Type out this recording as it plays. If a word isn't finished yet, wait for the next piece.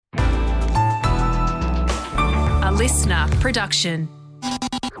listener production.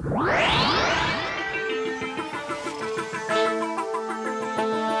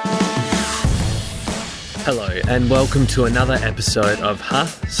 Hello and welcome to another episode of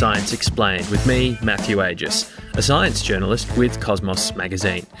Science Explained with me, Matthew Aegis, a science journalist with Cosmos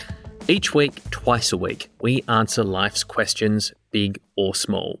magazine. Each week, twice a week, we answer life's questions, big or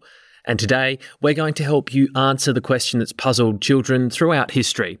small. And today, we're going to help you answer the question that's puzzled children throughout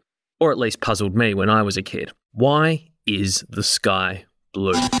history, or at least puzzled me when I was a kid. Why is the sky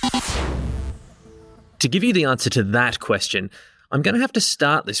blue? To give you the answer to that question, I'm going to have to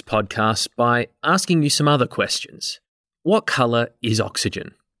start this podcast by asking you some other questions. What colour is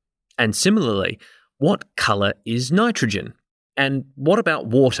oxygen? And similarly, what colour is nitrogen? And what about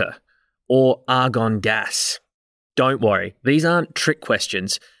water or argon gas? Don't worry, these aren't trick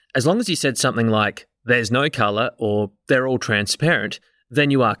questions. As long as you said something like, there's no colour or they're all transparent, then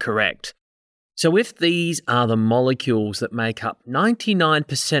you are correct. So if these are the molecules that make up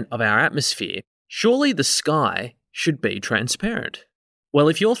 99% of our atmosphere, surely the sky should be transparent. Well,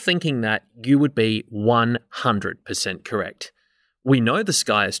 if you're thinking that, you would be 100% correct. We know the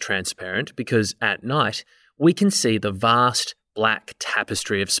sky is transparent because at night we can see the vast black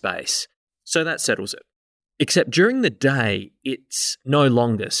tapestry of space. So that settles it. Except during the day, it's no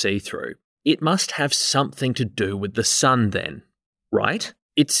longer see-through. It must have something to do with the sun then, right?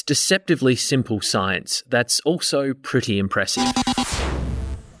 It's deceptively simple science that's also pretty impressive.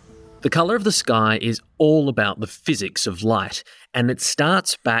 The colour of the sky is all about the physics of light, and it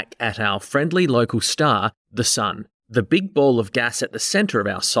starts back at our friendly local star, the sun. The big ball of gas at the centre of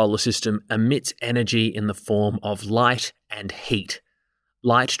our solar system emits energy in the form of light and heat.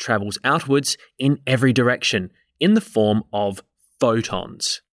 Light travels outwards in every direction in the form of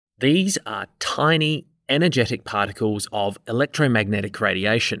photons. These are tiny, energetic particles of electromagnetic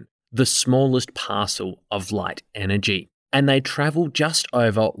radiation, the smallest parcel of light energy. And they travel just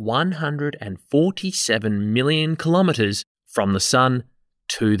over 147 million kilometres from the sun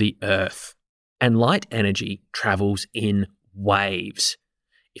to the Earth. And light energy travels in waves.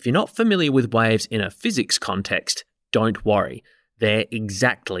 If you're not familiar with waves in a physics context, don't worry. They're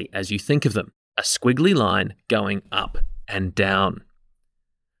exactly as you think of them, a squiggly line going up and down.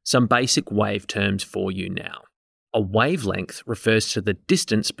 Some basic wave terms for you now. A wavelength refers to the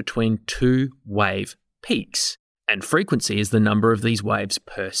distance between two wave peaks. And frequency is the number of these waves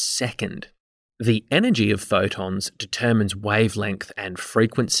per second. The energy of photons determines wavelength and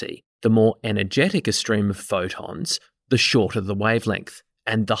frequency. The more energetic a stream of photons, the shorter the wavelength,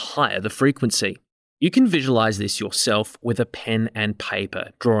 and the higher the frequency. You can visualize this yourself with a pen and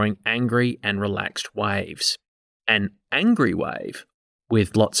paper, drawing angry and relaxed waves. An angry wave,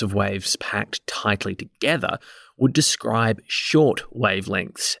 with lots of waves packed tightly together, would describe short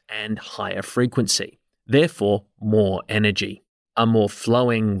wavelengths and higher frequency. Therefore, more energy. A more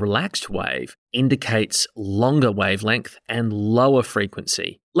flowing, relaxed wave indicates longer wavelength and lower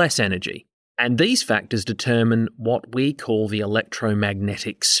frequency, less energy. And these factors determine what we call the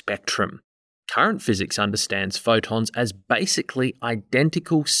electromagnetic spectrum. Current physics understands photons as basically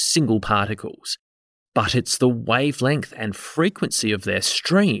identical single particles. But it's the wavelength and frequency of their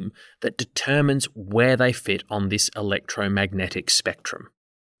stream that determines where they fit on this electromagnetic spectrum.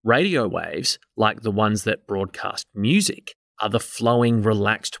 Radio waves, like the ones that broadcast music, are the flowing,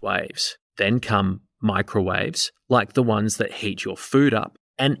 relaxed waves. Then come microwaves, like the ones that heat your food up,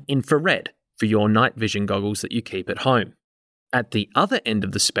 and infrared for your night vision goggles that you keep at home. At the other end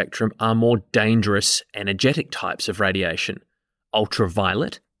of the spectrum are more dangerous, energetic types of radiation.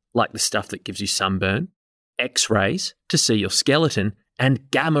 Ultraviolet, like the stuff that gives you sunburn, X-rays, to see your skeleton, and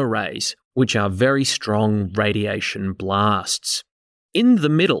gamma rays, which are very strong radiation blasts. In the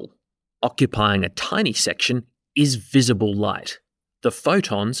middle, occupying a tiny section, is visible light, the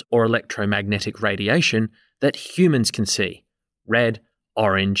photons or electromagnetic radiation that humans can see: red,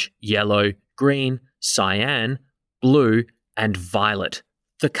 orange, yellow, green, cyan, blue, and violet,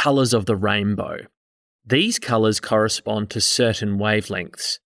 the colours of the rainbow. These colours correspond to certain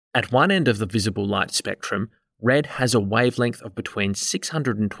wavelengths. At one end of the visible light spectrum, red has a wavelength of between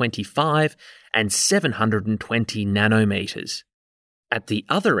 625 and 720 nanometres. At the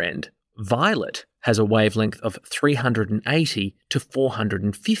other end, violet has a wavelength of 380 to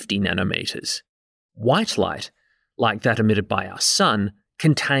 450 nanometres. White light, like that emitted by our sun,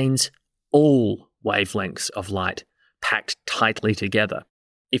 contains all wavelengths of light packed tightly together.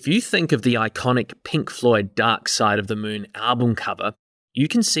 If you think of the iconic Pink Floyd Dark Side of the Moon album cover, you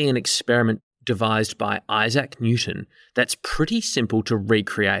can see an experiment devised by Isaac Newton that's pretty simple to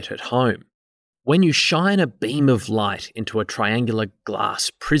recreate at home. When you shine a beam of light into a triangular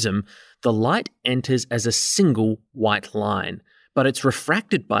glass prism, the light enters as a single white line, but it's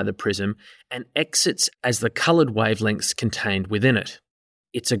refracted by the prism and exits as the coloured wavelengths contained within it.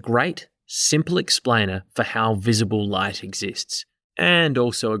 It's a great, simple explainer for how visible light exists, and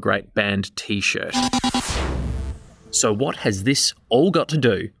also a great band t-shirt. So what has this all got to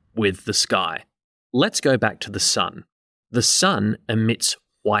do with the sky? Let's go back to the sun. The sun emits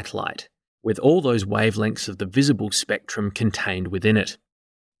white light, with all those wavelengths of the visible spectrum contained within it.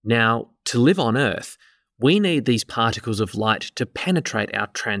 Now, to live on Earth, we need these particles of light to penetrate our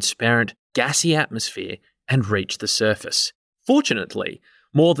transparent, gassy atmosphere and reach the surface. Fortunately,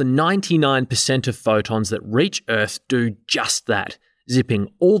 more than 99% of photons that reach Earth do just that, zipping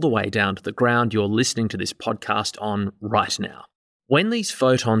all the way down to the ground you're listening to this podcast on right now. When these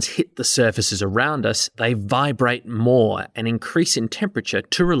photons hit the surfaces around us, they vibrate more and increase in temperature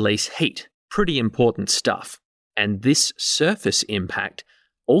to release heat. Pretty important stuff. And this surface impact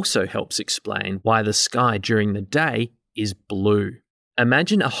also helps explain why the sky during the day is blue.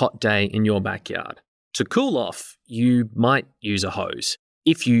 Imagine a hot day in your backyard. To cool off, you might use a hose.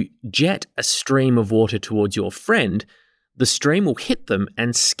 If you jet a stream of water towards your friend, the stream will hit them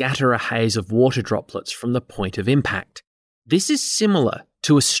and scatter a haze of water droplets from the point of impact. This is similar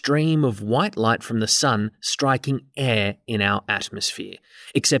to a stream of white light from the sun striking air in our atmosphere,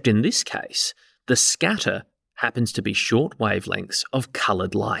 except in this case, the scatter happens to be short wavelengths of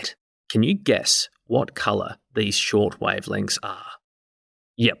coloured light. Can you guess what colour these short wavelengths are?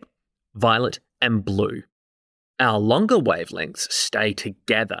 Yep, violet and blue. Our longer wavelengths stay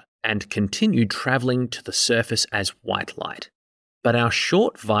together and continue travelling to the surface as white light. But our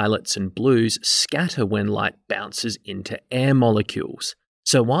short violets and blues scatter when light bounces into air molecules.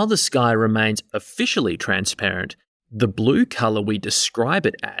 So while the sky remains officially transparent, the blue colour we describe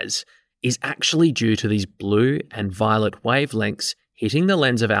it as is actually due to these blue and violet wavelengths hitting the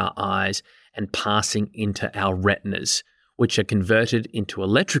lens of our eyes and passing into our retinas, which are converted into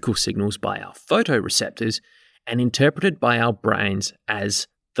electrical signals by our photoreceptors and interpreted by our brains as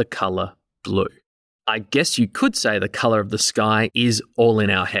the colour blue. I guess you could say the colour of the sky is all in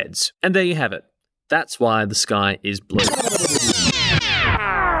our heads. And there you have it. That's why the sky is blue.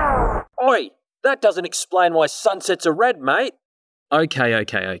 Oi, that doesn't explain why sunsets are red, mate.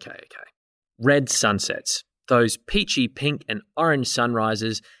 Okay. Red sunsets, those peachy pink and orange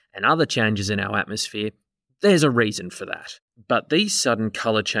sunrises and other changes in our atmosphere, there's a reason for that. But these sudden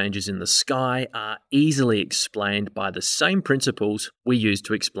colour changes in the sky are easily explained by the same principles we use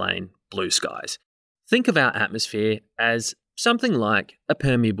to explain blue skies. Think of our atmosphere as something like a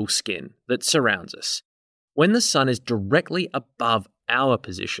permeable skin that surrounds us. When the sun is directly above our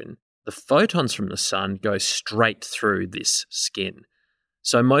position, the photons from the sun go straight through this skin,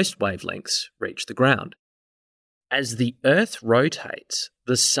 so most wavelengths reach the ground. As the Earth rotates,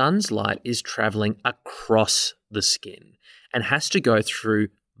 the sun's light is travelling across the skin and has to go through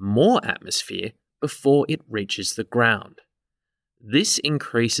more atmosphere before it reaches the ground. This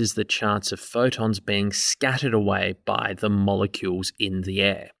increases the chance of photons being scattered away by the molecules in the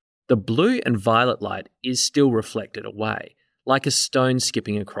air. The blue and violet light is still reflected away, like a stone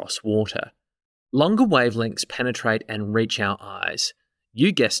skipping across water. Longer wavelengths penetrate and reach our eyes.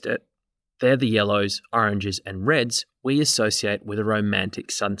 You guessed it, they're the yellows, oranges, and reds we associate with a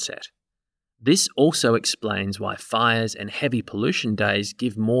romantic sunset. This also explains why fires and heavy pollution days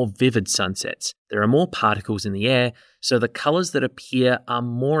give more vivid sunsets. There are more particles in the air, so the colours that appear are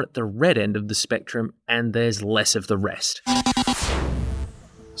more at the red end of the spectrum and there's less of the rest.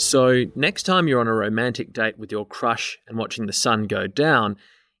 So next time you're on a romantic date with your crush and watching the sun go down,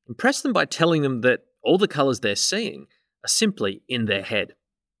 impress them by telling them that all the colours they're seeing are simply in their head.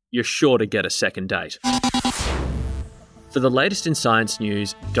 You're sure to get a second date. For the latest in science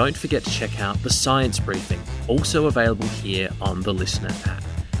news, don't forget to check out the Science Briefing, also available here on the Listener app.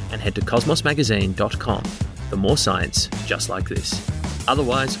 And head to cosmosmagazine.com for more science just like this.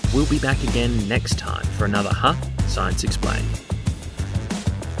 Otherwise, we'll be back again next time for another Science Explained.